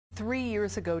3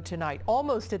 years ago tonight,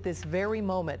 almost at this very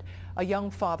moment, a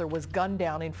young father was gunned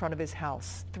down in front of his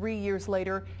house. 3 years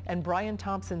later, and Brian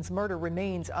Thompson's murder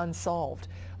remains unsolved.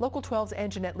 Local 12's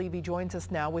Anjanette Levy joins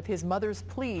us now with his mother's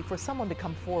plea for someone to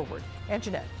come forward.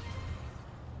 Anjanette.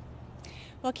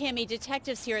 Well, Cammie,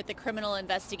 detectives here at the Criminal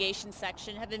Investigation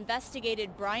Section have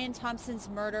investigated Brian Thompson's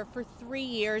murder for 3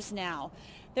 years now.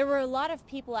 There were a lot of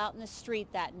people out in the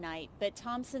street that night, but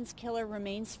Thompson's killer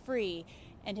remains free,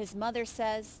 and his mother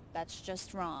says that's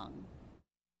just wrong.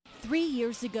 3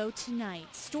 years ago tonight,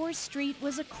 Storrs Street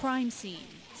was a crime scene.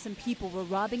 Some people were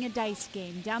robbing a dice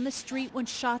game down the street when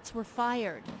shots were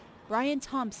fired. Brian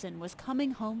Thompson was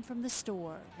coming home from the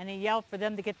store. And he yelled for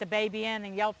them to get the baby in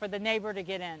and yelled for the neighbor to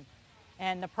get in.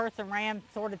 And the person ran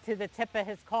sort of to the tip of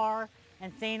his car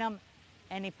and seen him,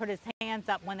 and he put his hands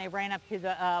up when they ran up to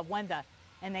the window,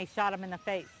 and they shot him in the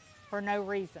face for no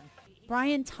reason.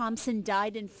 Brian Thompson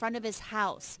died in front of his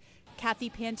house. Kathy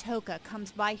Pantoka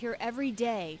comes by here every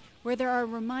day where there are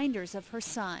reminders of her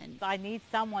son. I need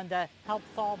someone to help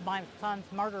solve my son's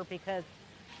murder because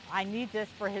I need this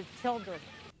for his children.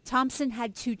 Thompson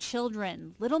had 2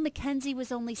 children. Little Mackenzie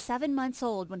was only 7 months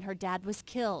old when her dad was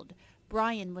killed.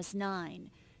 Brian was 9.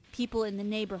 People in the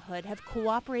neighborhood have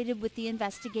cooperated with the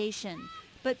investigation,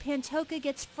 but Pantoka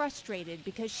gets frustrated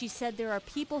because she said there are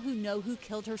people who know who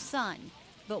killed her son,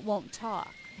 but won't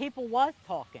talk. People was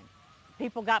talking.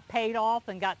 People got paid off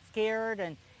and got scared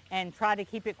and tried to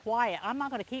keep it quiet. I'm not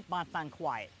going to keep my son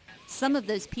quiet. Some of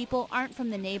those people aren't from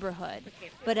the neighborhood,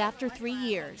 but after 3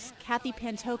 years, Kathy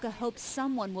Pantoka hopes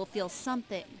someone will feel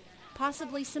something,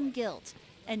 possibly some guilt,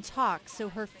 and talk so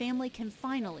her family can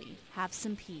finally have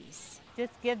some peace.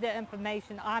 Just give the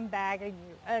information. I'm begging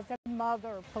you as a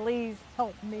mother. Please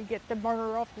help me get the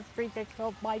murderer off the street that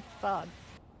killed my son.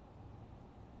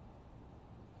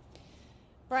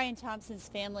 Brian Thompson's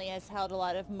family has held a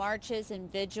lot of marches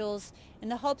and vigils in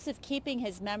the hopes of keeping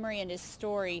his memory and his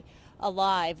story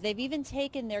alive. They've even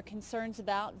taken their concerns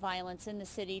about violence in the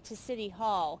city to City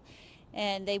Hall.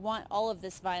 And they want all of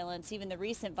this violence, even the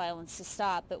recent violence, to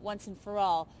stop. But once and for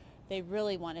all, they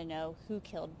really want to know who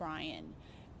killed Brian.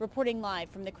 Reporting live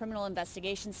from the Criminal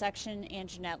Investigation Section,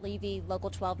 Anjanette Levy, Local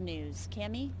 12 News.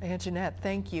 Cammie? Anjanette,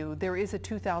 thank you. There is a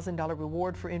 $2,000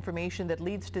 reward for information that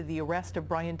leads to the arrest of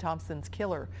Brian Thompson's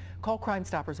killer. Call Crime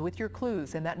Stoppers with your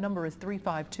clues, and that number is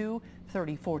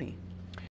 352-3040.